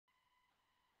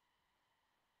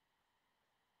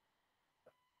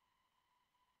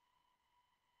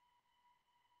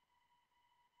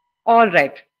All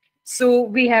right. So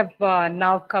we have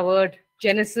now covered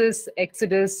Genesis,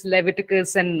 Exodus,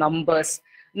 Leviticus, and Numbers.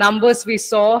 Numbers we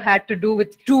saw had to do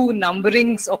with two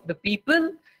numberings of the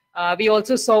people. We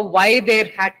also saw why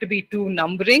there had to be two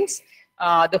numberings.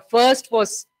 The first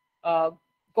was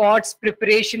God's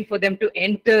preparation for them to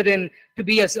enter in, to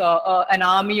be an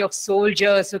army of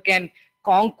soldiers who can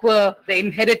conquer the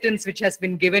inheritance which has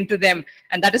been given to them.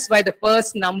 And that is why the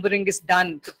first numbering is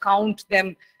done, to count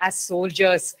them as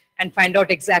soldiers and find out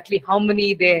exactly how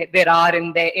many there are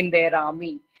in their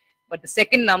army. But the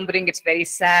second numbering, it's very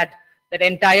sad that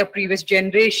entire previous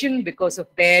generation, because of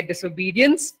their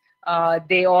disobedience,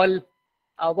 they all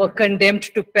were condemned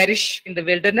to perish in the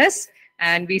wilderness.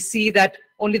 And we see that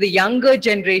only the younger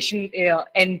generation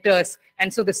enters.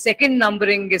 And so the second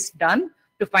numbering is done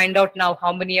to find out now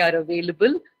how many are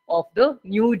available of the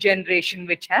new generation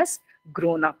which has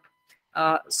grown up.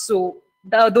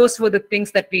 Those were the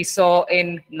things that we saw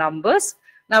in Numbers.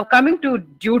 Now coming to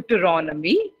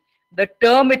Deuteronomy, the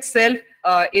term itself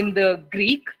in the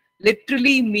Greek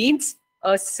literally means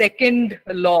a second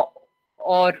law,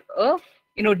 or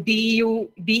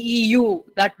DEU,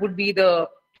 that would be the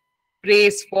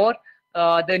phrase for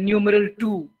the numeral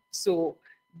 2. So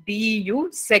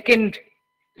DEU, second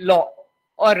law,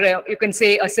 or you can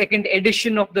say a second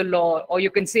edition of the law, or you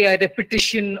can say a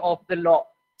repetition of the law.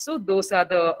 So those are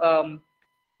the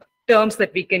terms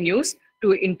that we can use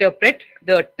to interpret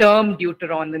the term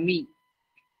Deuteronomy.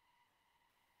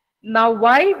 Now,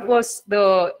 why was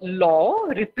the law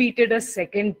repeated a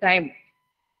second time?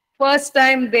 First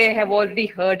time they have already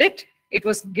heard it. It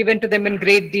was given to them in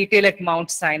great detail at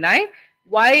Mount Sinai.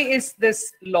 Why is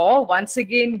this law once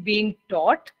again being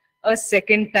taught a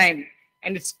second time?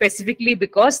 And it's specifically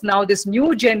because now this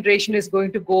new generation is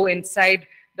going to go inside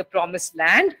the promised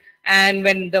land. And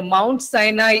when the Mount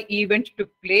Sinai event took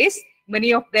place,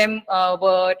 many of them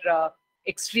were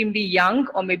extremely young,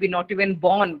 or maybe not even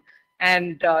born.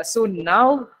 And so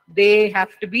now they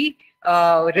have to be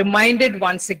reminded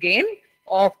once again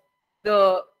of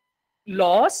the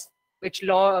laws which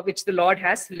the Lord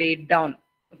has laid down.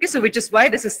 Okay, so which is why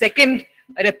there's a second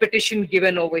repetition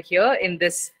given over here in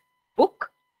this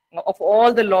book of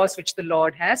all the laws which the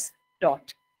Lord has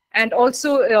taught. And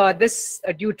also this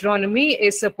Deuteronomy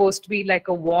is supposed to be like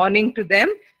a warning to them,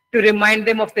 to remind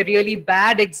them of the really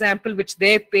bad example which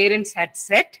their parents had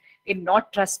set in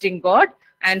not trusting God.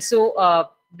 And so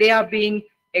they are being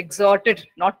exhorted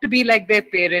not to be like their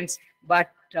parents, but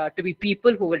to be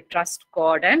people who will trust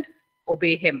God and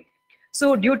obey Him.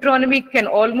 So Deuteronomy can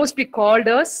almost be called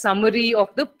a summary of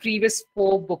the previous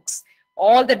 4 books.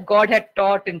 All that God had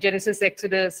taught in Genesis,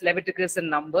 Exodus, Leviticus, and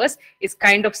Numbers is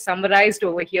kind of summarized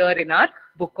over here in our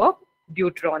book of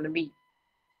Deuteronomy.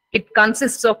 It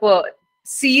consists of a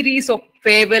series of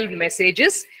farewell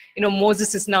messages.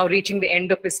 Moses is now reaching the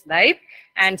end of his life.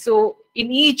 And so in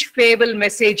each farewell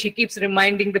message, he keeps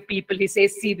reminding the people. He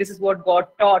says, see, this is what God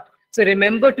taught. So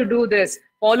remember to do this.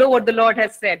 Follow what the Lord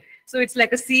has said. So it's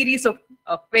like a series of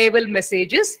farewell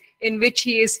messages in which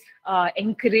he is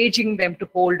encouraging them to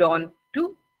hold on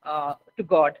to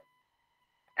God.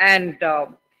 And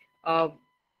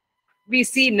we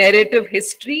see narrative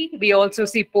history. We also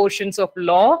see portions of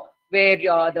law where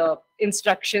the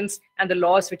instructions and the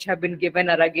laws which have been given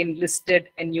are again listed,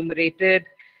 enumerated.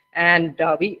 And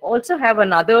we also have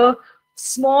another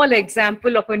small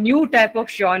example of a new type of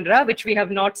genre which we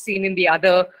have not seen in the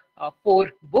other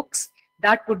 4 books.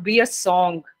 That would be a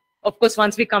song. Of course,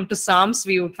 once we come to Psalms,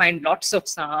 we would find lots of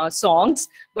songs.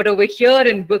 But over here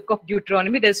in book of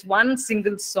Deuteronomy, there's one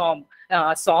single song,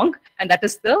 and that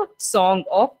is the Song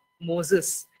of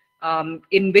Moses,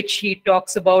 in which he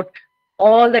talks about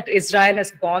all that Israel has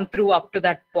gone through up to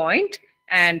that point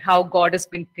and how God has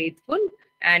been faithful.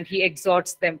 And he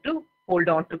exhorts them to hold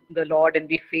on to the Lord and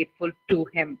be faithful to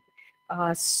Him.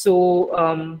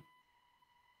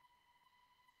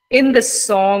 In the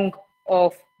Song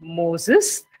of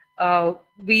Moses,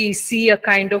 we see a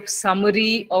kind of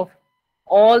summary of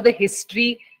all the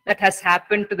history that has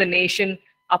happened to the nation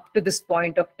up to this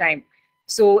point of time.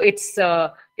 So it's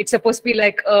supposed to be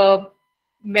like a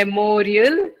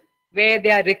memorial where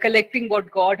they are recollecting what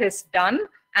God has done,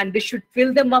 and this should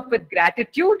fill them up with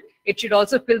gratitude. It should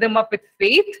also fill them up with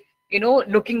faith,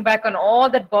 looking back on all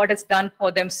that God has done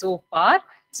for them so far.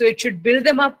 So it should build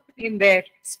them up in their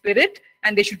spirit,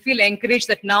 and they should feel encouraged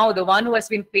that now the one who has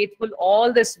been faithful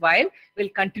all this while will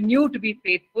continue to be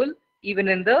faithful even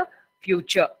in the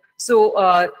future.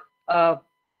 So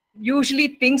usually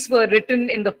things were written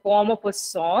in the form of a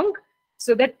song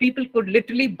so that people could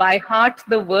literally by heart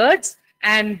the words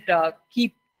and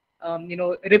keep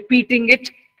repeating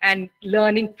it and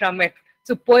learning from it.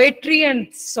 So poetry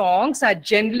and songs are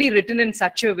generally written in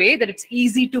such a way that it's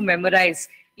easy to memorize,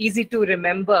 easy to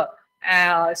remember.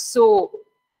 So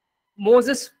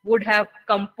Moses would have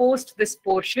composed this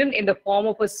portion in the form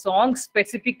of a song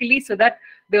specifically so that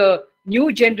the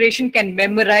new generation can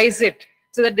memorize it,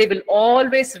 so that they will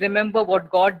always remember what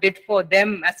God did for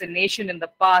them as a nation in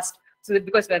the past. So that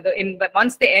because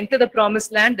once they enter the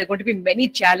promised land, there are going to be many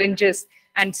challenges,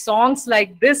 and songs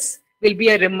like this will be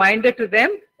a reminder to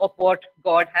them of what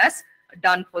God has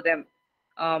done for them.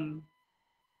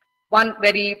 One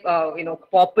very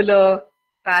popular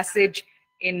passage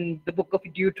in the book of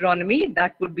Deuteronomy,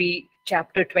 that would be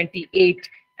chapter 28,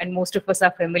 and most of us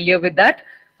are familiar with that.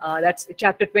 That's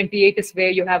chapter 28 is where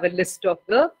you have a list of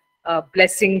the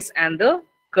blessings and the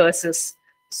curses.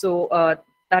 So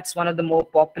that's one of the more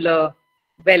popular,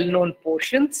 well-known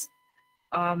portions.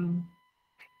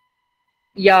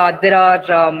 Yeah, there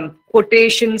are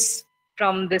quotations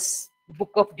from this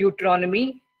book of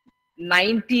Deuteronomy.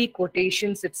 90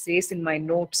 quotations, it says in my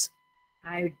notes.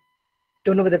 I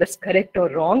don't know whether that's correct or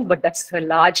wrong, but that's a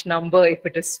large number if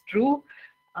it is true.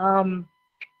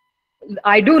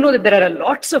 I do know that there are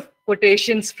lots of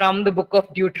quotations from the book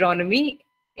of Deuteronomy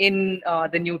in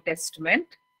the New Testament,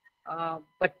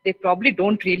 but they probably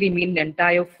don't really mean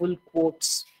entire full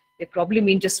quotes. They probably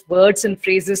mean just words and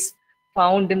phrases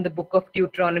found in the book of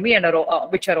Deuteronomy and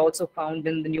which are also found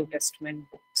in the New Testament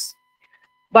books.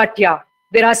 But yeah,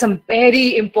 there are some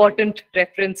very important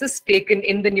references taken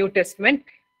in the New Testament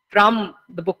from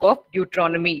the book of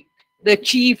Deuteronomy. The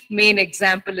chief main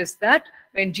example is that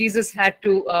when Jesus had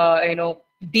to,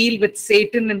 deal with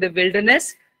Satan in the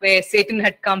wilderness, where Satan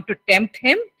had come to tempt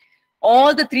him,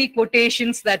 all the three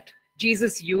quotations that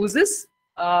Jesus uses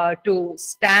to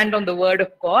stand on the word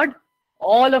of God,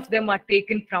 all of them are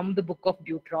taken from the book of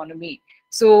Deuteronomy.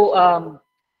 So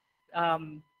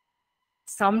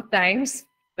sometimes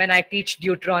when I teach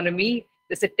Deuteronomy,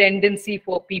 there's a tendency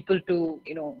for people to,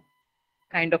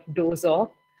 kind of doze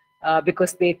off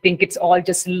because they think it's all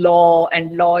just law,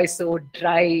 and law is so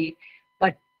dry.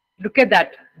 But look at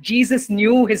that. Jesus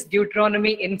knew his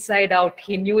Deuteronomy inside out.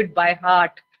 He knew it by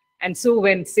heart. And so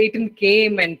when Satan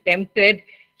came and tempted,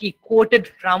 he quoted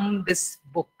from this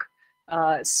book.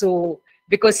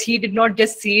 Because he did not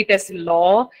just see it as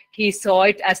law, he saw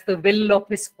it as the will of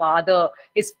his Father.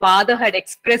 His Father had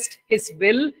expressed his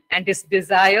will and his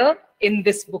desire in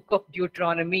this book of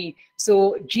Deuteronomy.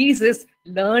 So Jesus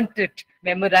learned it,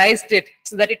 memorized it,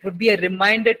 so that it would be a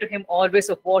reminder to him always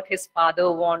of what his Father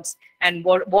wants and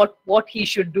what he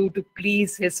should do to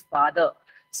please his Father.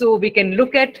 So we can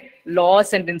look at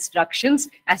laws and instructions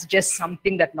as just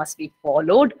something that must be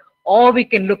followed, or we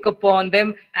can look upon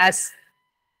them as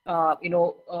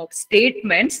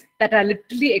statements that are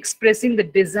literally expressing the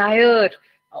desire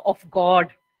of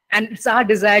God, and it's our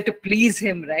desire to please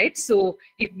him, right? So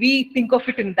if we think of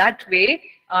it in that way,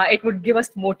 it would give us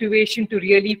motivation to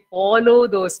really follow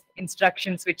those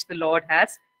instructions which the Lord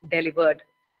has delivered.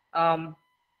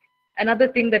 Another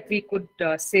thing that we could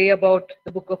say about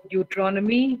the book of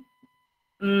Deuteronomy,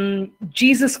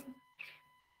 Jesus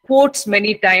quotes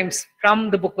many times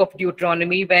from the book of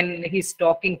Deuteronomy when he's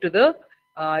talking to the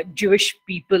Jewish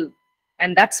people,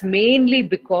 and that's mainly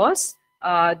because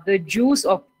the Jews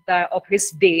of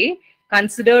his day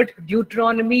considered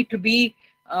Deuteronomy to be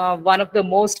one of the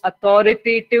most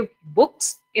authoritative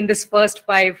books in this first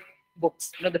 5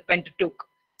 books, the Pentateuch.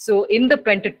 So in the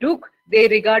Pentateuch, they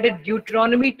regarded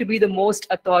Deuteronomy to be the most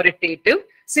authoritative,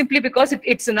 simply because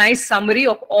it's a nice summary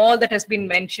of all that has been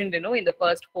mentioned, in the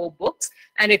first 4 books,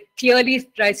 and it clearly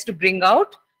tries to bring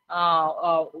out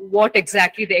what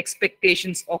exactly the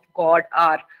expectations of God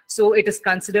are. So it is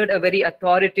considered a very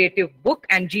authoritative book,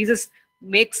 and Jesus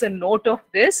makes a note of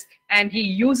this, and he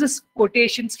uses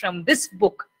quotations from this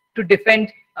book to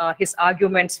defend his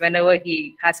arguments whenever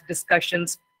he has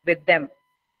discussions with them.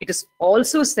 It is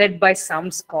also said by some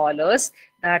scholars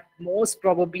that most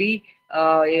probably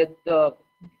the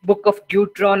book of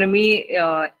Deuteronomy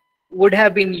would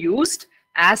have been used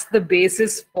as the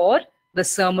basis for the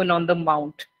Sermon on the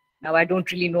Mount. Now, I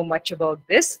don't really know much about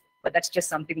this, but that's just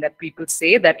something that people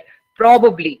say, that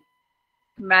probably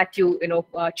Matthew,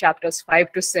 chapters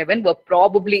 5 to 7 were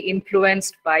probably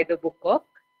influenced by the book of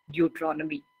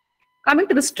Deuteronomy. Coming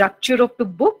to the structure of the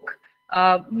book,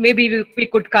 maybe we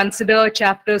could consider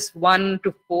chapters 1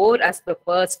 to 4 as the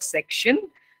first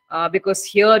section, because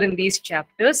here in these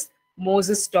chapters,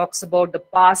 Moses talks about the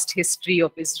past history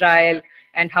of Israel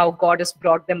and how God has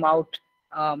brought them out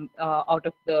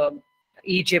of the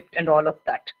Egypt and all of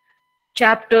that.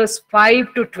 Chapters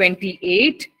 5 to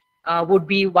 28 would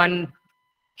be one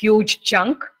huge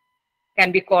chunk.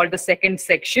 can be called the second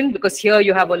section, because here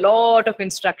you have a lot of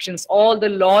instructions, all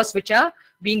the laws which are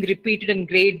being repeated in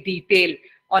great detail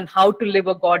on how to live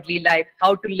a godly life,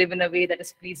 how to live in a way that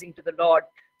is pleasing to the Lord.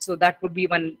 So that would be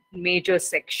one major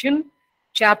section.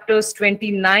 Chapters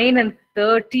 29 and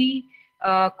 30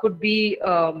 could be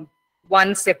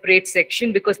one separate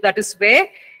section, because that is where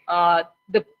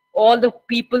all the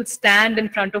people stand in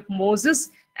front of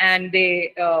Moses and they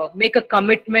make a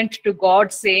commitment to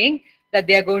God, saying that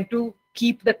they are going to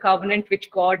keep the covenant which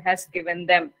God has given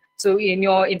them. So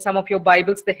in some of your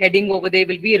Bibles, the heading over there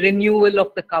will be renewal of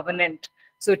the covenant.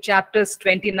 So chapters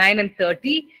 29 and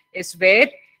 30 is where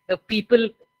the people,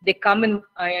 they come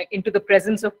into the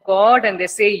presence of God and they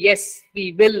say, yes, we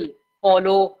will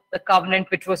follow the covenant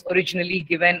which was originally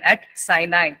given at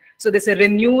Sinai. So there's a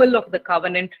renewal of the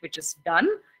covenant which is done,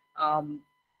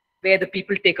 where the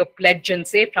people take a pledge and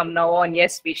say, from now on,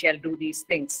 yes, we shall do these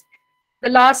things. The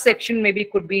last section maybe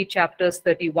could be chapters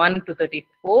 31 to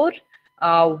 34,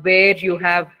 where you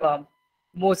have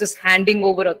Moses handing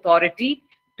over authority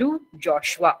to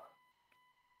Joshua.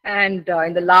 And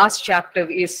in the last chapter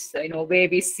is, where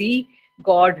we see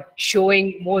God showing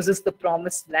Moses the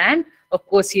promised land. Of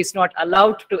course, he is not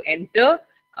allowed to enter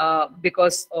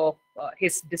because of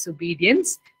his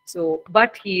disobedience. So,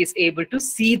 but he is able to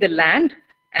see the land,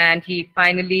 and he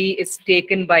finally is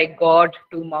taken by God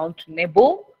to Mount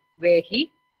Nebo, where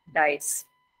he dies.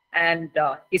 And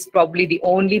he's probably the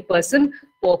only person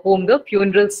for whom the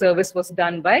funeral service was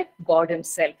done by God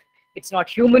himself. It's not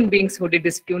human beings who did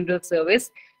his funeral service.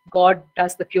 God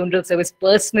does the funeral service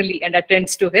personally and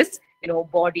attends to his,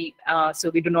 body. So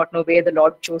we do not know where the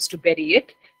Lord chose to bury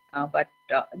it, but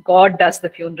God does the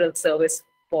funeral service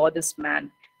for this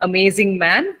man. Amazing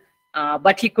man,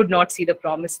 but he could not see the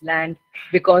promised land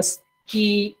because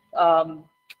he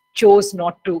chose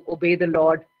not to obey the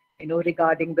Lord,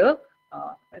 regarding the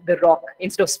rock.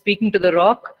 Instead of speaking to the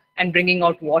rock and bringing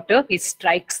out water, he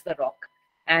strikes the rock.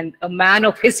 And a man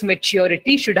of his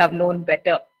maturity should have known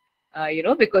better,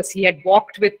 because he had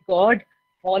walked with God,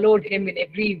 followed him in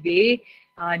every way,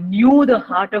 knew the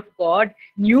heart of God,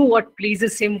 knew what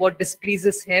pleases him, what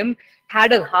displeases him,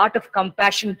 had a heart of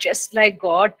compassion just like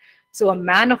God. So a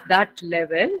man of that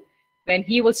level, when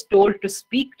he was told to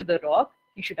speak to the rock,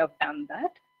 he should have done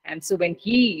that. And so when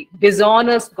he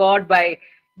dishonors God by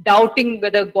doubting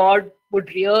whether God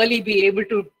would really be able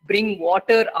to bring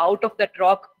water out of that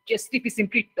rock, just if he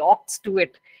simply talks to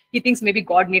it, he thinks maybe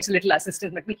God needs a little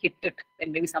assistance, let me hit it,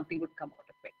 then maybe something would come out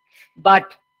of it.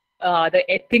 But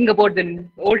the thing about the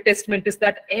Old Testament is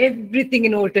that everything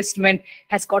in Old Testament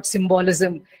has got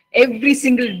symbolism. Every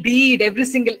single deed, every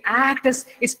single act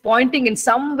is pointing in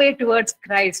some way towards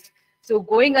Christ. So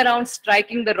going around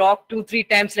striking the rock 2-3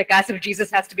 times, like as if Jesus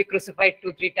has to be crucified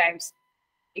 2-3 times,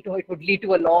 it would lead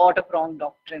to a lot of wrong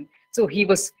doctrine. So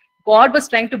God was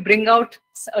trying to bring out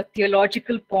a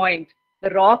theological point. The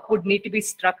rock would need to be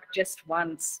struck just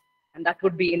once, and that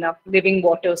would be enough. Living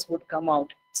waters would come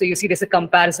out. So you see there's a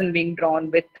comparison being drawn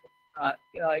with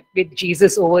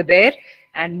Jesus over there,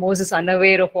 and Moses,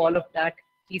 unaware of all of that,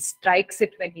 he strikes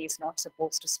it when he is not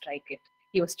supposed to strike it.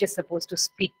 He was just supposed to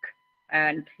speak,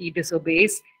 and he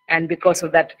disobeys, and because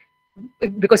of that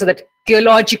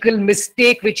theological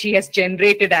mistake which he has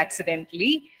generated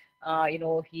accidentally,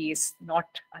 he is not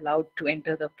allowed to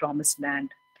enter the promised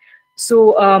land.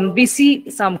 So we see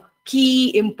some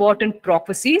key important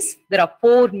prophecies. There are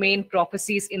 4 main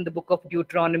prophecies in the book of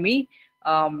Deuteronomy,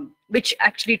 which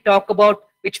actually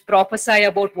which prophesy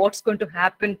about what's going to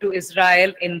happen to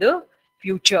Israel in the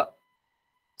future.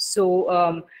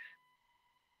 So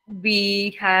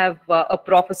we have a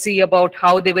prophecy about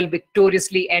how they will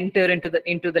victoriously enter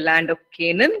into the land of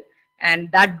Canaan,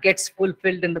 and that gets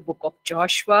fulfilled in the book of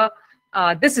Joshua.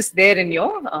 This is there in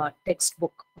your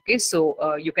textbook. Okay,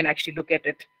 so you can actually look at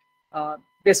it.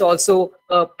 There's also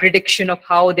a prediction of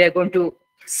how they're going to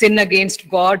sin against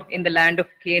God in the land of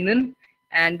Canaan,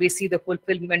 and we see the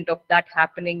fulfillment of that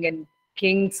happening in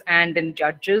Kings and in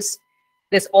Judges.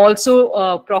 There's also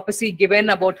a prophecy given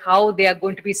about how they are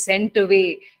going to be sent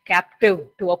away captive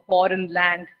to a foreign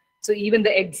land. So even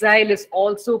the exile is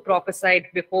also prophesied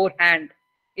beforehand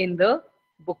in the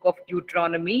book of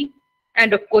Deuteronomy.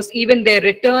 And of course, even their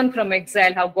return from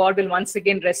exile, how God will once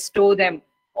again restore them.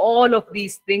 All of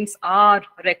these things are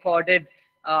recorded,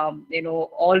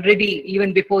 already,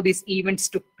 even before these events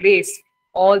took place.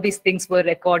 All these things were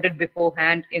recorded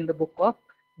beforehand in the book of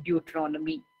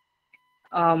Deuteronomy.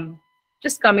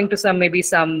 Just coming to some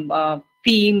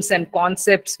themes and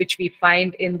concepts which we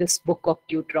find in this book of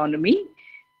Deuteronomy.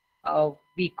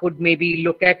 We could maybe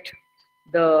look at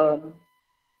the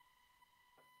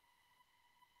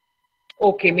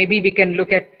Okay, maybe we can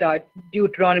look at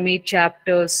Deuteronomy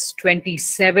chapters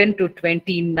 27 to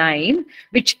 29,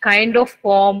 which kind of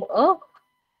form a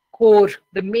core,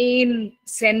 the main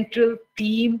central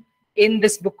theme in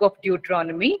this book of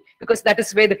Deuteronomy, because that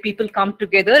is where the people come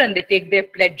together and they take their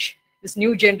pledge. This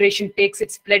new generation takes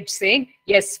its pledge saying,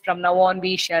 yes, from now on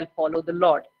we shall follow the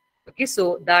Lord. Okay,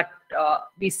 so that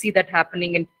we see that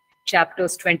happening in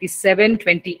chapters 27,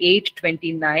 28,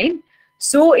 29.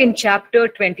 So in chapter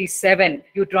 27,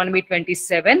 Deuteronomy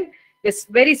 27, there's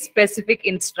very specific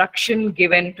instruction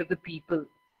given to the people.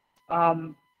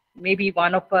 Maybe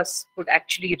one of us could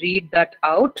actually read that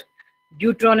out.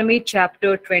 Deuteronomy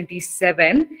chapter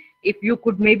 27. If you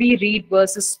could maybe read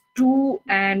verses 2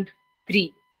 and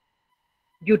 3.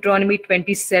 Deuteronomy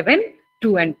 27,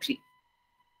 2 and 3.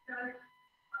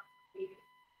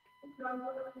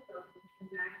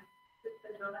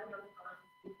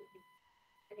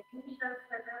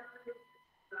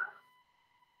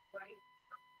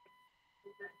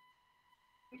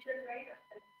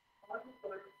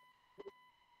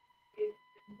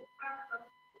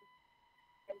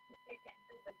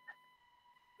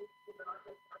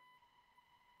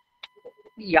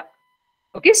 Yeah.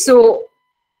 Okay, so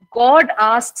God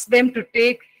asks them to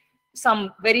take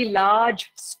some very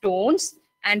large stones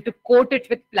and to coat it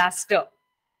with plaster.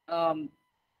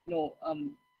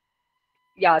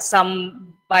 Yeah,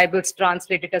 some Bibles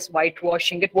translate it as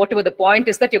whitewashing it. Whatever the point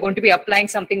is, that you're going to be applying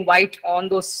something white on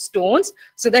those stones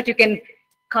so that you can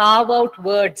carve out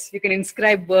words, you can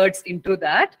inscribe words into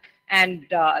that. And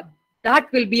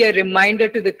that will be a reminder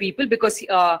to the people, because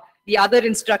the other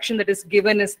instruction that is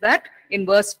given is that in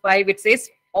verse 5, it says,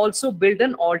 also build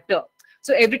an altar.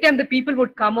 So every time the people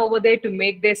would come over there to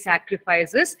make their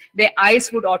sacrifices, their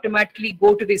eyes would automatically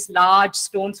go to these large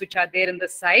stones which are there in the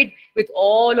side with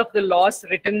all of the laws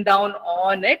written down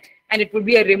on it. And it would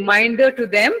be a reminder to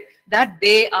them that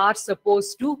they are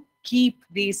supposed to keep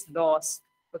these laws.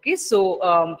 Okay,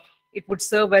 so it would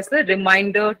serve as a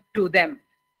reminder to them.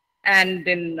 And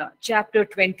in chapter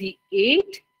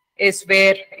 28 is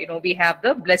where, we have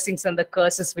the blessings and the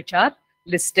curses which are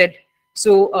listed.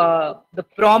 So the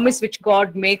promise which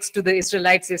God makes to the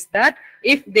Israelites is that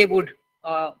if they would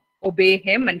obey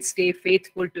him and stay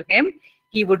faithful to him,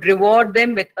 he would reward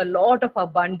them with a lot of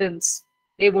abundance.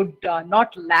 They would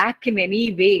not lack in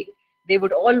any way. They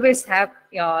would always have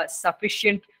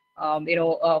sufficient,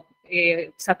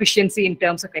 sufficiency in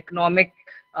terms of economic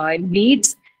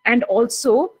needs. And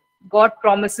also, God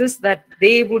promises that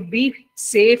they would be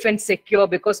safe and secure,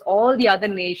 because all the other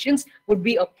nations would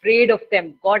be afraid of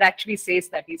them. God actually says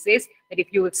that. He says that if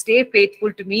you will stay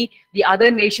faithful to me, the other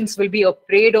nations will be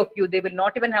afraid of you. They will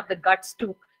not even have the guts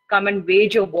to come and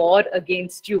wage a war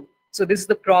against you. So this is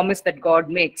the promise that God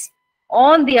makes.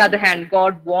 On the other hand,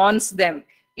 God warns them,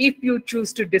 if you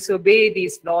choose to disobey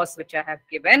these laws which I have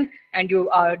given, and you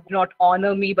do not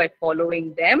honor me by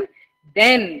following them,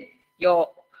 then your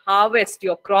harvest,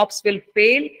 your crops will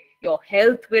fail, your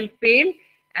health will fail,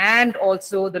 and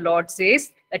also the Lord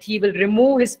says that he will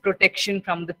remove his protection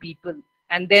from the people,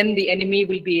 and then the enemy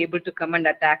will be able to come and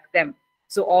attack them.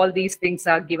 So all these things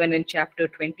are given in chapter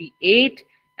 28,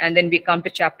 and then we come to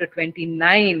chapter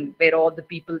 29, where all the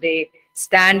people, they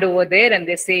stand over there and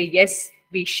they say, yes,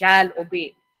 we shall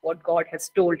obey what God has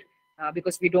told,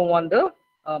 because we don't want the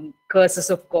curses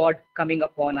of God coming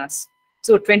upon us.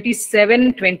 So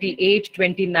 27, 28,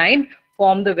 29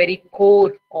 form the very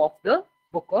core of the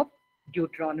book of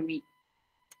Deuteronomy.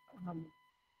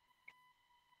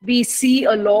 We see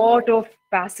a lot of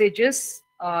passages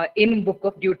in book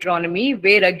of Deuteronomy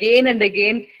where again and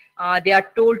again they are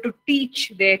told to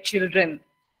teach their children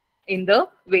in the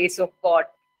ways of God.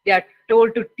 They are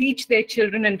told to teach their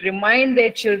children and remind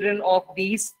their children of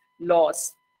these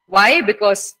laws. Why?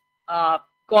 Because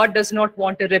God does not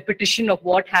want a repetition of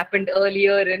what happened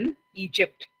earlier in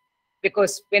Egypt.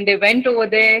 Because when they went over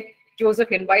there,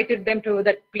 Joseph invited them to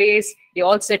that place. They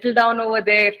all settled down over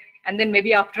there. And then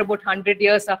maybe after about 100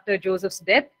 years after Joseph's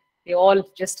death, they all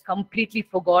just completely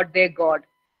forgot their God.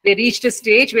 They reached a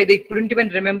stage where they couldn't even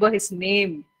remember his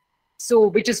name. So,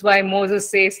 which is why Moses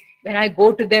says, when I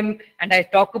go to them and I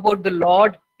talk about the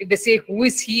Lord, if they say, who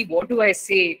is he? What do I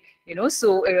say?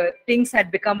 So things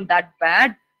had become that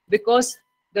bad because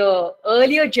the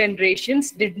earlier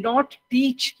generations did not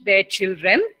teach their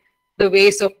children the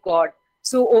ways of God.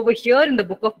 So over here in the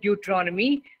book of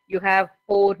Deuteronomy, you have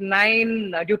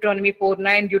 4:9, Deuteronomy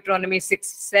 4:9, Deuteronomy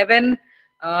 6:7,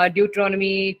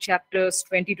 Deuteronomy chapters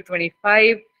 20 to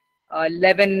 25,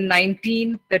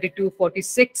 11:19,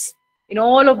 32:46. In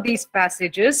all of these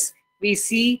passages, we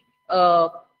see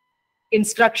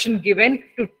instruction given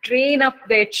to train up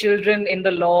their children in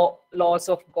the laws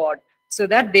of God. so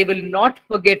that they will not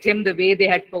forget him the way they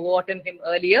had forgotten him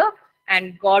earlier,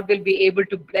 and God will be able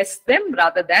to bless them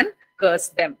rather than curse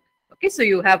them. Okay, so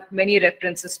you have many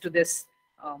references to this.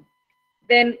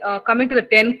 Then coming to the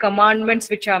 10 commandments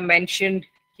which are mentioned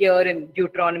here in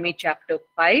Deuteronomy chapter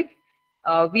 5,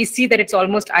 we see that it's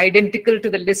almost identical to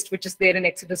the list which is there in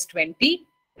Exodus 20.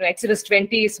 Exodus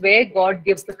 20 is where God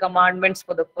gives the commandments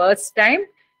for the first time,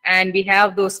 and we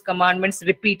have those commandments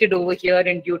repeated over here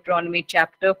in Deuteronomy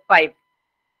chapter 5.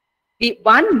 The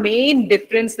one main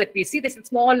difference that we see, there's a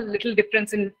small little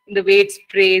difference in the way it's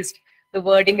phrased. The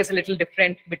wording is a little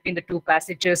different between the two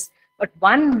passages. But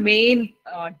one main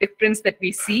difference that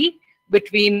we see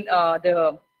between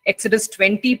the Exodus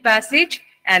 20 passage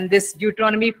and this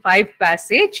Deuteronomy 5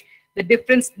 passage,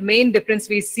 the main difference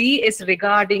we see is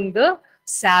regarding the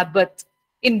Sabbath.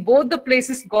 In both the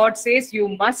places, God says you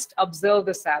must observe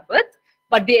the Sabbath,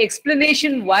 but the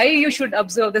explanation why you should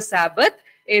observe the Sabbath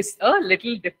is a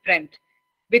little different.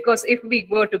 Because if we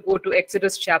were to go to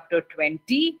Exodus chapter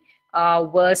 20,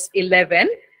 verse 11,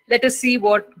 let us see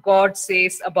what God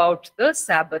says about the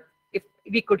Sabbath. If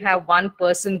we could have one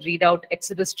person read out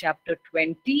Exodus chapter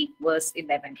 20, verse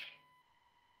 11.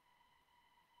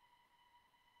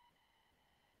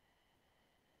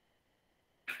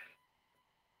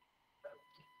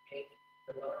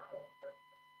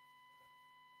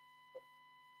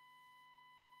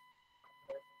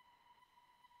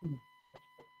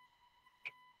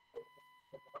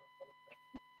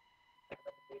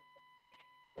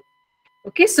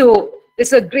 Okay, so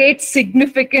there's a great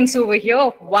significance over here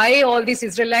of why all these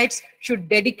Israelites should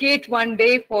dedicate one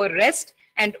day for rest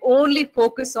and only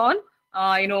focus on,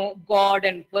 God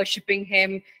and worshiping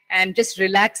him and just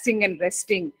relaxing and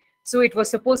resting. So it was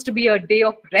supposed to be a day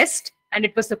of rest, and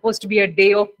it was supposed to be a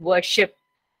day of worship.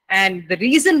 And the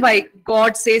reason why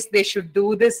God says they should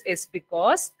do this is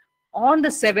because on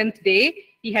the seventh day,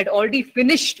 he had already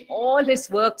finished all his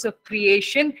works of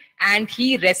creation and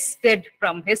he rested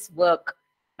from his work.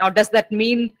 Now, does that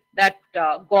mean that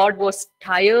God was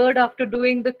tired after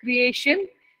doing the creation?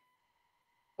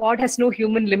 God has no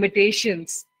human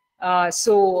limitations.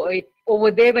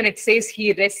 Over there, when it says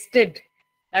he rested,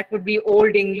 that would be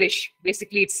Old English.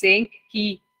 Basically, it's saying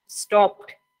he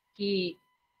stopped. It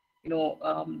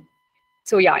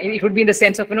would be in the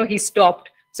sense of, he stopped.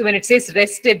 So when it says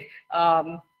rested,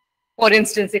 for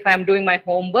instance, if I'm doing my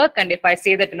homework and if I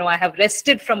say that, I have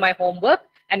rested from my homework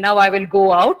and now I will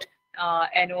go out,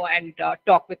 and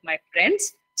talk with my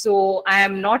friends. So I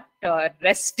am not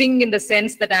resting in the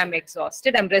sense that I am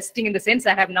exhausted. I'm resting in the sense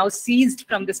I have now ceased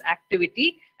from this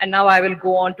activity and now I will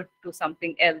go on to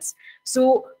something else.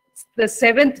 So the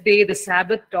seventh day, the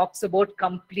Sabbath, talks about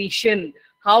completion,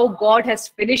 how God has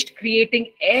finished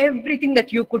creating everything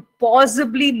that you could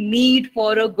possibly need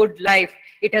for a good life.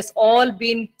 It has all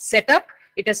been set up.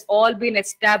 It has all been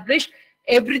established.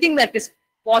 Everything that is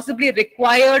possibly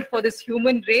required for this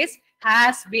human race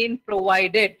has been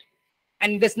provided.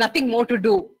 And there's nothing more to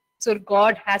do. So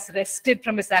God has rested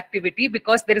from his activity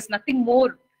because there is nothing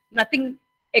more, nothing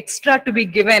extra to be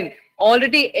given.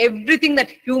 Already everything that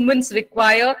humans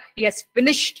require, he has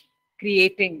finished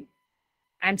creating.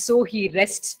 And so he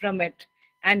rests from it.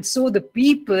 And so the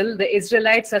people, the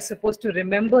Israelites, are supposed to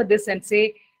remember this and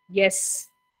say, yes,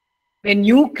 when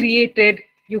you created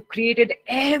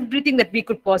everything that we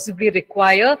could possibly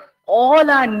require. All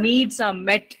our needs are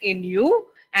met in you.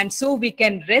 And so we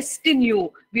can rest in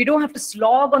you. We don't have to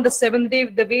slog on the seventh day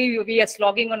the way we are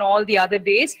slogging on all the other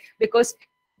days, because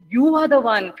you are the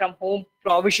one from whom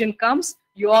provision comes.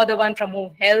 You are the one from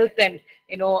whom health and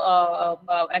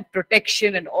and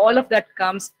protection and all of that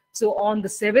comes. So on the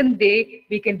seventh day,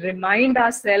 we can remind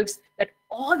ourselves that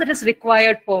all that is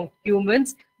required for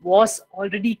humans was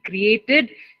already created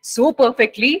so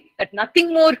perfectly that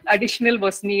nothing more additional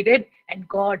was needed, and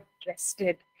God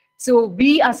rested. So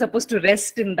we are supposed to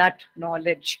rest in that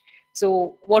knowledge.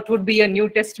 So what would be a New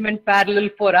Testament parallel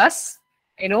for us?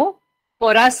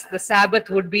 For us, the Sabbath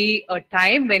would be a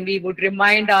time when we would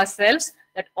remind ourselves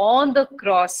that on the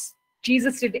cross,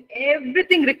 Jesus did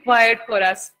everything required for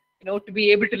us, to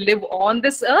be able to live on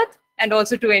this earth and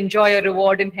also to enjoy a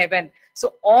reward in heaven.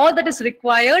 So all that is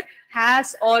required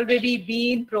has already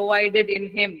been provided in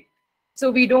him.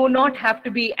 So we do not have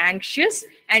to be anxious,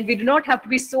 and we do not have to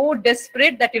be so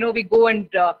desperate that, we go and,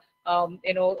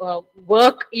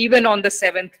 work even on the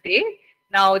seventh day.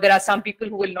 Now, there are some people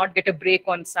who will not get a break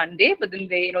on Sunday, but then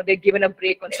they're given a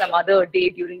break on some other day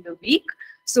during the week.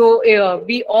 So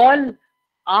we all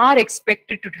are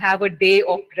expected to have a day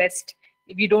of rest.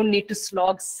 We don't need to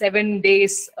slog 7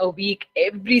 days a week,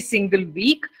 every single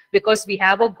week, because we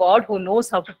have a God who knows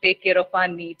how to take care of our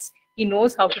needs. He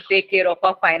knows how to take care of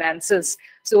our finances.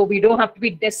 So we don't have to be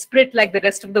desperate like the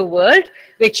rest of the world,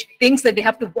 which thinks that they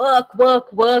have to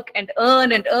work, and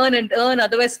earn and earn and earn.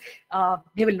 Otherwise,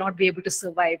 they will not be able to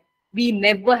survive. We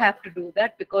never have to do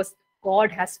that because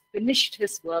God has finished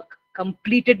his work,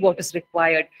 completed what is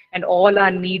required, and all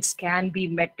our needs can be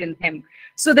met in him.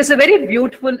 So there's a very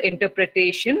beautiful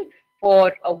interpretation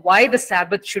for why the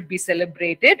Sabbath should be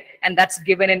celebrated, and that's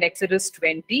given in Exodus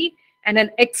 20. And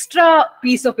an extra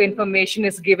piece of information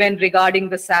is given regarding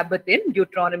the Sabbath in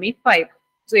Deuteronomy 5.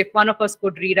 So if one of us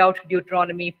could read out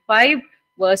Deuteronomy 5,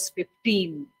 verse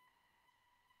 15.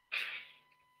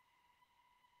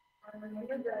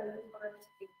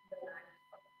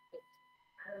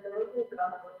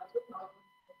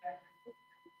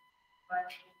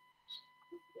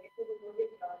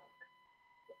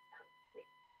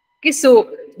 Okay,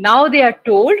 so now they are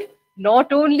told,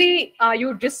 not only are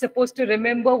you just supposed to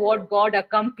remember what God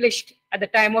accomplished at the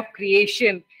time of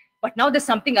creation, but now there's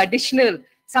something additional,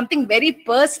 something very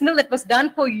personal that was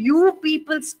done for you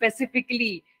people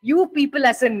specifically, you people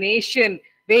as a nation,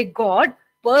 where God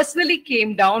personally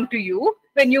came down to you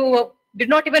when you did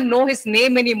not even know his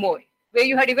name anymore, where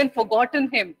you had even forgotten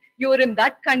him. You were in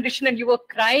that condition and you were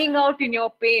crying out in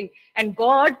your pain, and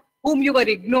God, whom you were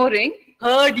ignoring,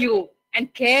 heard you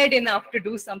and cared enough to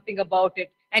do something about it.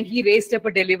 And he raised up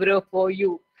a deliverer for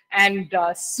you. And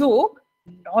so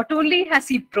not only has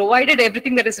he provided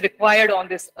everything that is required on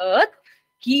this earth,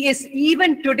 he is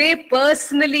even today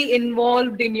personally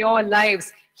involved in your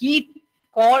lives. He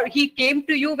came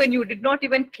to you when you did not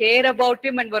even care about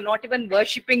him and were not even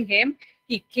worshiping him.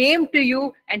 He came to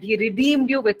you and he redeemed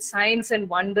you with signs and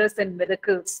wonders and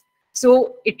miracles.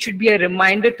 So it should be a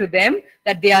reminder to them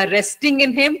that they are resting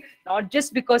in him, not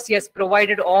just because he has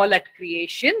provided all at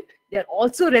creation. They are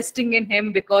also resting in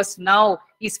him because now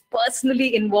he's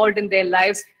personally involved in their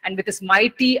lives, and with his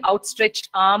mighty outstretched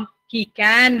arm, he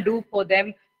can do for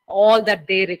them all that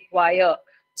they require.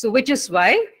 So which is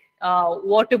why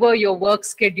whatever your work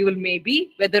schedule may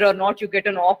be, whether or not you get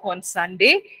an off on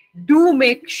Sunday, do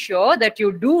make sure that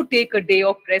you do take a day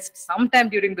of rest sometime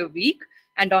during the week,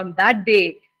 and on that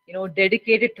day,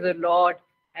 dedicate it to the Lord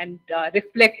and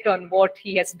reflect on what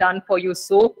he has done for you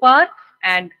so far,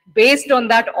 and based on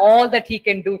that, all that he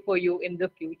can do for you in the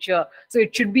future. So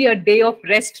it should be a day of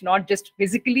rest, not just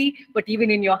physically, but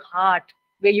even in your heart,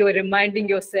 where you are reminding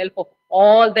yourself of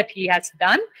all that he has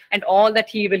done and all that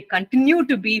he will continue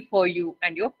to be for you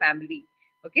and your family.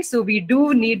 Okay, so we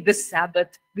do need this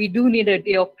Sabbath. We do need a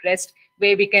day of rest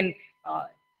where we can,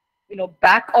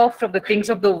 back off from the things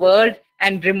of the world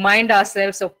and remind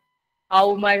ourselves of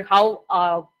from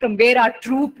where our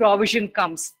true provision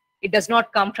comes. It does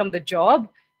not come from the job.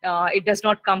 It does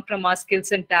not come from our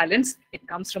skills and talents. It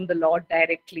comes from the Lord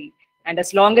directly. And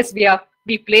as long as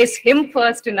we place him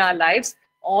first in our lives,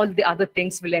 all the other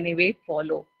things will anyway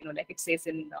follow, like it says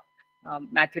in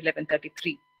Matthew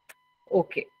 11:33.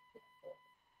 Okay.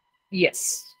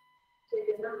 Yes.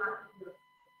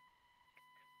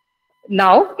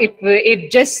 Now,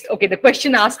 the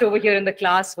question asked over here in the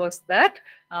class was that,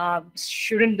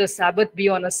 shouldn't the Sabbath be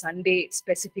on a Sunday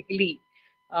specifically?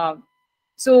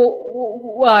 So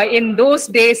in those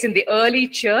days in the early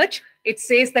church, it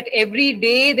says that every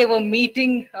day they were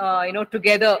meeting,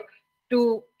 together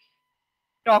to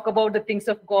talk about the things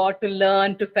of God, to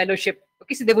learn, to fellowship.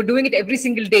 Okay, so they were doing it every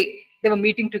single day. They were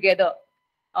meeting together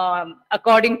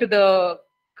according to the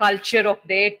culture of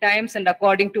their times and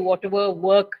according to whatever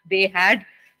work they had.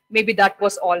 Maybe that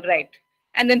was all right.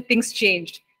 And then things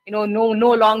changed. No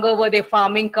longer were there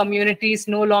farming communities.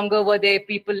 No longer were there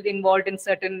people involved in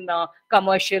certain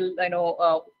commercial,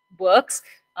 works.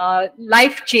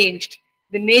 Life changed.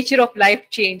 The nature of life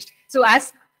changed. So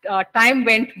as time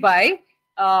went by,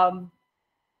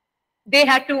 they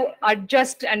had to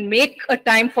adjust and make a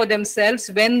time for themselves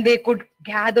when they could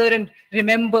gather and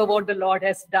remember what the Lord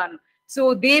has done.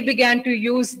 So they began to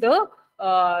use the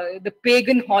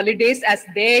pagan holidays as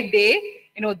their day,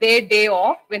 their day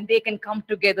off, when they can come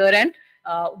together and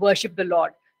worship the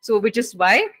Lord. So which is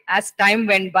why, as time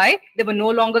went by, they were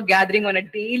no longer gathering on a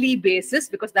daily basis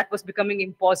because that was becoming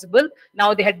impossible.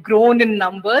 Now they had grown in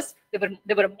numbers. They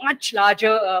were a much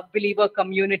larger believer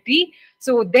community.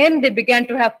 So then they began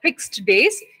to have fixed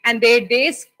days, and their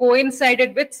days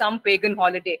coincided with some pagan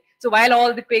holiday. So while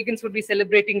all the pagans would be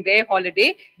celebrating their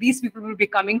holiday, these people will be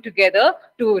coming together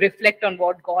to reflect on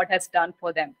what God has done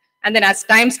for them. And then as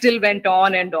time still went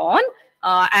on and on,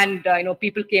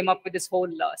 people came up with this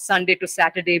whole Sunday to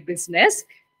Saturday business.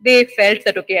 They felt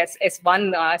that, okay, as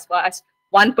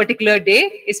one particular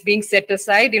day is being set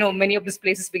aside, many of these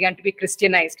places began to be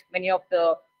Christianized. Many of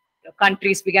the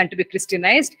countries began to be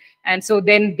Christianized. And so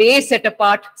then they set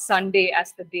apart Sunday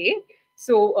as the day.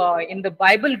 So in the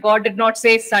Bible, God did not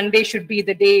say Sunday should be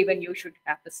the day when you should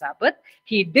have the Sabbath.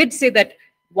 He did say that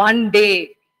one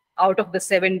day out of the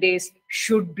 7 days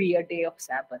should be a day of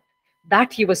Sabbath.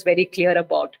 That he was very clear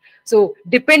about. So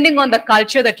depending on the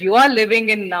culture that you are living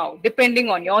in now, depending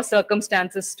on your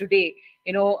circumstances today,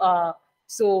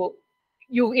 so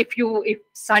if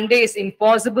Sunday is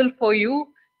impossible for you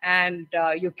and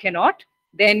you cannot,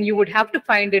 then you would have to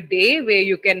find a day where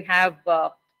you can have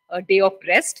a day of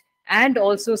rest and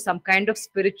also some kind of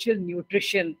spiritual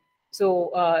nutrition.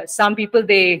 So some people,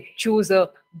 they choose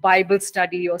a Bible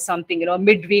study or something,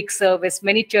 midweek service.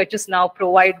 Many churches now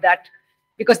provide that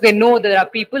because they know there are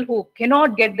people who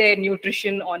cannot get their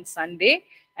nutrition on Sunday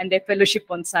and their fellowship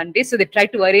on Sunday. So they try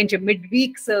to arrange a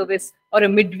midweek service or a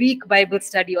midweek Bible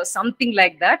study or something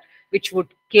like that, which would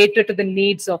cater to the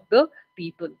needs of the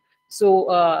people.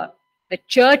 So the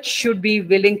church should be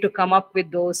willing to come up with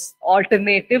those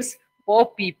alternatives for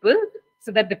people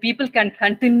so that the people can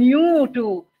continue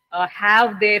to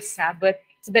have their Sabbath,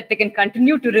 so that they can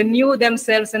continue to renew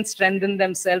themselves and strengthen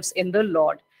themselves in the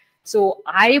Lord. So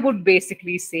I would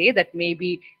basically say that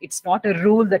maybe it's not a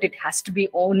rule that it has to be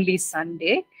only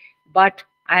Sunday, but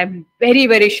I'm very,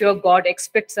 very sure God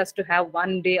expects us to have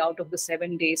one day out of the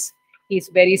 7 days. He's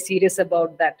very serious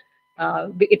about that.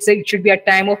 It should be a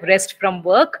time of rest from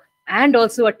work and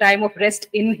also a time of rest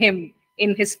in Him,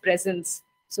 in His presence.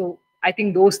 So I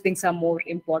think those things are more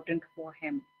important for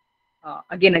Him.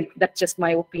 Again, that's just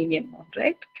my opinion,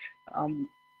 right?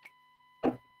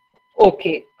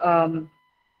 Okay.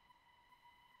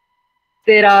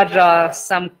 There are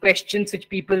some questions which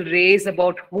people raise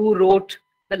about who wrote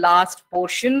the last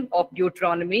portion of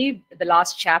Deuteronomy, the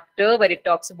last chapter where it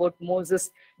talks about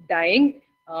Moses dying,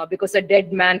 because a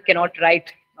dead man cannot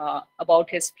write about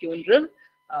his funeral.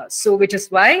 So which is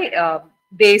why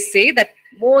they say that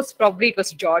most probably it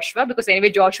was Joshua, because anyway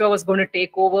Joshua was going to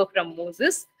take over from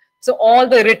Moses. So all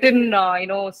the written,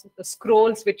 the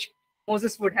scrolls which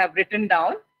Moses would have written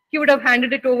down, he would have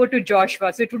handed it over to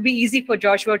Joshua. So it would be easy for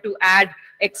Joshua to add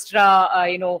extra,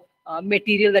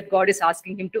 material that God is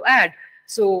asking him to add.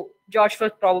 So Joshua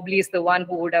probably is the one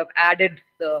who would have added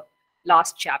the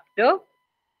last chapter.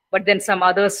 But then some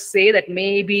others say that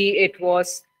maybe it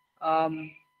was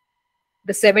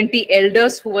the 70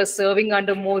 elders who were serving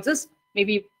under Moses.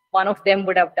 Maybe one of them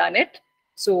would have done it.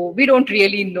 So we don't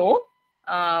really know.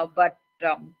 But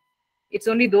it's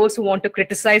only those who want to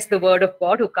criticize the word of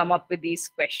God who come up with these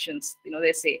questions.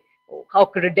 They say, oh, how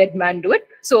could a dead man do it?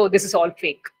 So this is all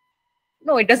fake.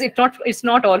 No, it does. It's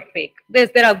not all fake. There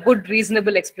are good,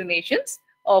 reasonable explanations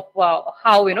of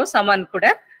how someone could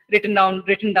have written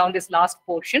down this last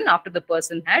portion after the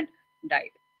person had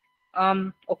died.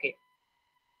 Okay.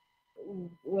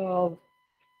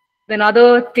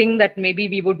 Another thing that maybe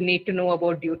we would need to know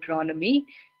about Deuteronomy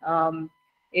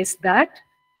is that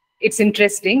it's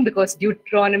interesting because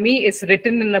Deuteronomy is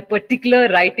written in a particular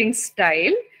writing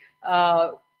style.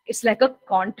 It's like a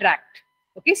contract.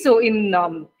 Okay, so in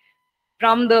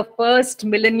from the first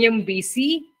millennium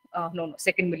BC,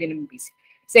 second millennium BC.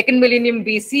 Second millennium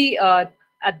BC,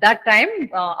 at that time,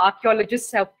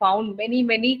 archaeologists have found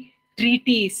many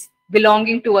treaties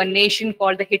belonging to a nation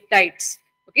called the Hittites.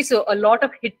 Okay, so a lot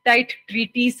of Hittite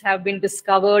treaties have been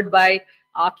discovered by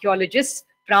archaeologists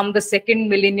from the second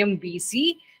millennium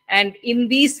BC. And in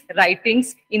these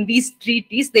writings, in these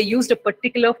treaties, they used a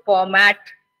particular format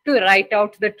to write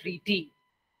out the treaty.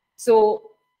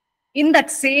 So in that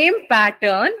same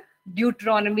pattern,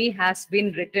 Deuteronomy has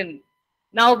been written.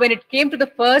 Now, when it came to the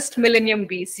first millennium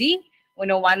BC,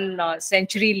 1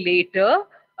 century later,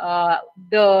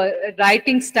 the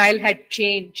writing style had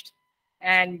changed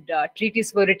and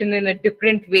treaties were written in a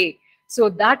different way. So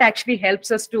that actually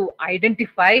helps us to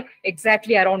identify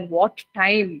exactly around what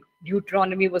time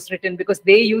Deuteronomy was written, because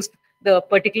they used the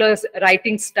particular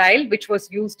writing style which was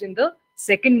used in the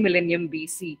second millennium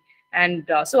BC. And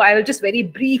so I will just very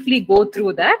briefly go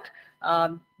through that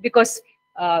because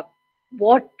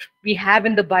what we have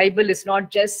in the Bible is not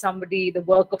just the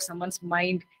work of someone's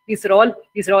mind. These are all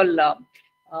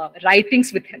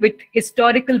writings with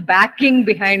historical backing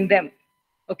behind them.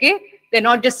 Okay, they're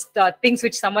not just things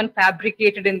which someone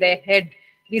fabricated in their head.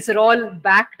 These are all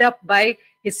backed up by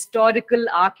historical,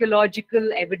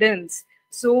 archaeological evidence.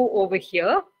 So over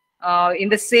here, in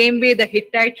the same way, the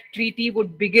Hittite treaty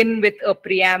would begin with a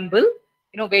preamble,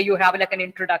 where you have like an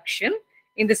introduction.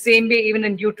 In the same way, even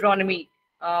in Deuteronomy,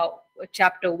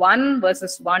 chapter 1,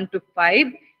 verses 1 to 5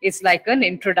 is like an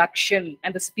introduction.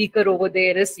 And the speaker over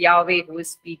there is Yahweh who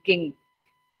is speaking.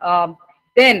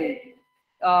 Then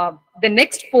the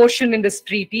next portion in this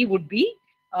treaty would be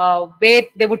where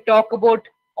they would talk about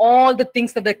all the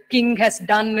things that the king has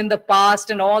done in the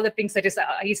past and all the things that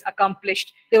he's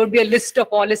accomplished. There would be a list of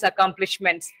all his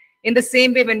accomplishments. In the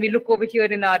same way, when we look over here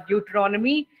in our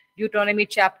Deuteronomy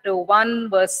chapter 1,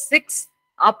 verse 6,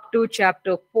 up to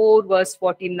chapter 4, verse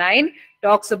 49,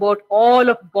 talks about all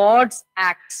of God's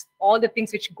acts, all the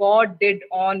things which God did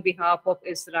on behalf of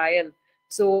Israel.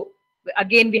 So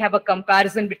again, we have a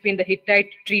comparison between the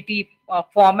Hittite treaty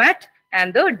format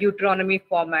and the Deuteronomy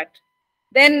format.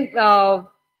 Then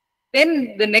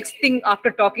the next thing, after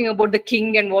talking about the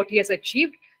king and what he has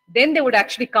achieved, then they would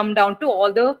actually come down to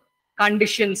all the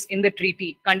conditions in the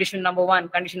treaty. Condition number 1,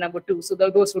 condition number 2. So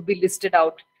those would be listed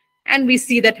out. And we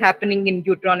see that happening in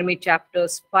Deuteronomy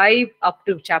chapters 5 up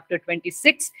to chapter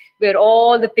 26, where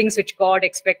all the things which God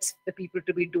expects the people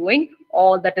to be doing,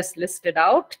 all that is listed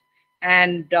out.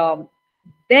 And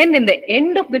then in the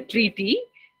end of the treaty,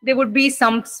 there would be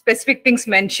some specific things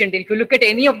mentioned. If you look at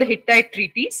any of the Hittite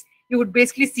treaties, you would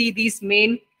basically see these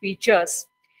main features.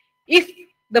 If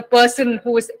the person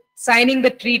who is signing the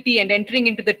treaty and entering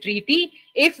into the treaty,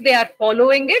 if they are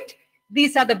following it,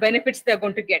 these are the benefits they're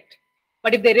going to get.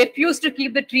 But if they refuse to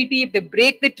keep the treaty, if they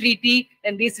break the treaty,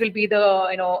 then these will be the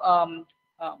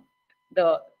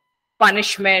the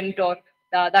punishment, or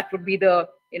that would be the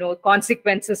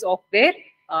consequences of their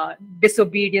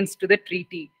disobedience to the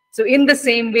treaty. So in the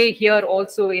same way here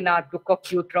also in our book of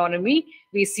Deuteronomy,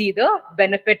 we see the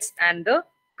benefits and the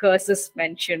curses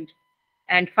mentioned.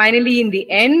 And finally, in the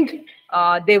end,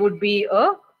 there would be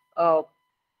a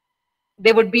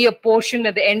portion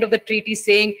at the end of the treaty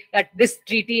saying that this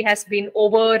treaty has been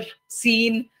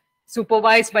overseen,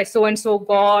 supervised by so-and-so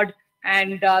God.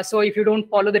 And so if you don't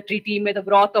follow the treaty, may the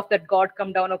wrath of that God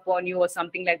come down upon you, or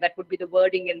something like that would be the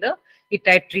wording in the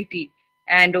Hittite treaty.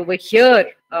 And over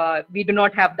here, we do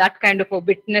not have that kind of a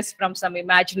witness from some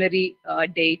imaginary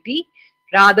deity.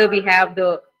 Rather, we have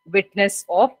the witness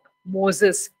of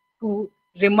Moses, who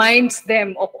reminds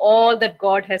them of all that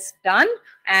God has done.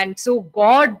 And so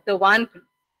God is the one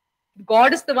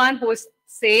who is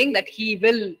saying that he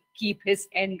will keep his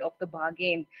end of the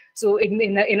bargain. So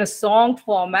in a song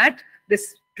format,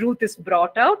 this truth is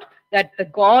brought out, that the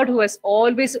God who has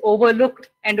always overlooked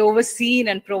and overseen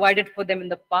and provided for them in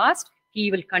the past,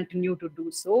 he will continue to do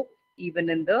so even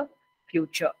in the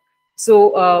future.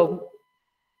 So,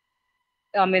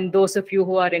 I mean, those of you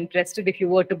who are interested, if you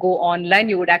were to go online,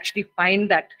 you would actually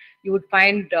find that. You would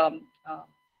find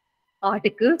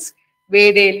articles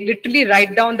where they literally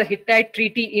write down the Hittite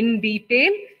treaty in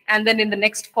detail, and then in the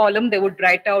next column, they would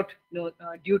write out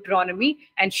Deuteronomy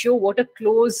and show what a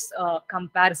close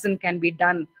comparison can be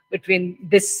done between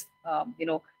this,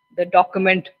 the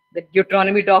document, the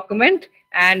Deuteronomy document,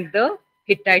 and the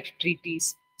Hittite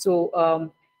treaties.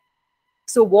 So,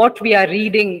 so what we are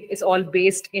reading is all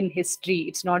based in history.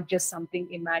 It's not just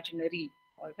something imaginary.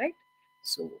 All right.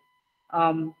 So,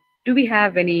 do we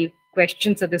have any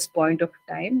questions at this point of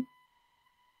time?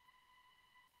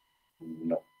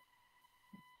 No.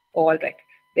 All right.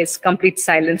 There's complete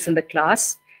silence in the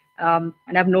class. And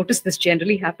I've noticed this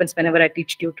generally happens whenever I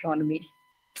teach Deuteronomy.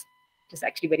 It's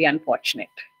actually very unfortunate.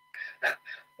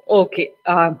 Okay.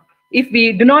 If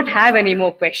we do not have any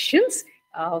more questions,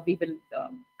 we will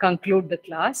conclude the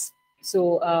class.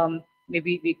 So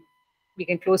maybe we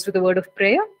can close with a word of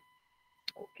prayer.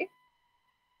 Okay.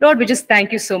 Lord, we just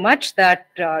thank you so much that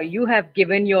you have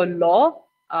given your law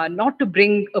not to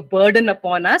bring a burden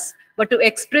upon us, but to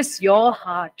express your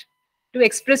heart, to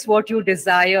express what you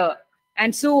desire.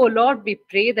 And so, oh Lord, we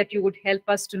pray that you would help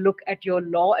us to look at your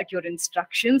law, at your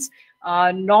instructions,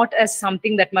 not as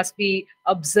something that must be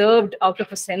observed out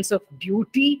of a sense of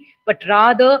duty, but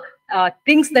rather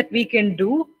things that we can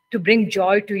do to bring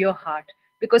joy to your heart.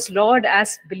 Because Lord,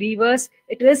 as believers,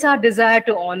 it is our desire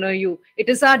to honor you. It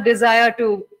is our desire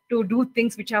to do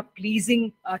things which are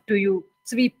pleasing to you.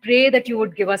 So we pray that you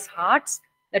would give us hearts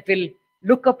that will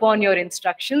look upon your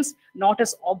instructions, not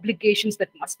as obligations that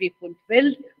must be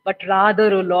fulfilled, but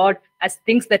rather, O Lord, as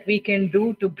things that we can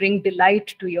do to bring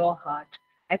delight to your heart.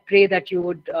 I pray that you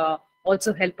would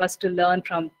also help us to learn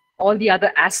from all the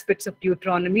other aspects of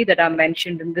Deuteronomy that are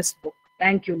mentioned in this book.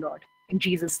 Thank you, Lord. In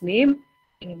Jesus' name,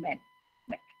 amen.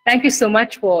 Thank you so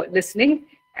much for listening,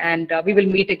 and we will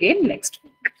meet again next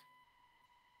week.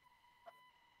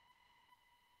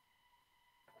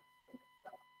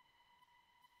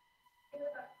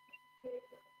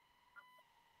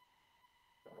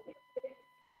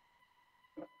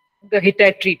 The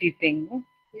Hittite treaty thing.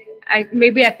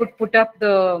 Maybe I could put up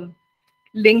the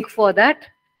link for that.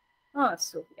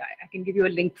 So yeah, I can give you a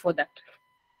link for that.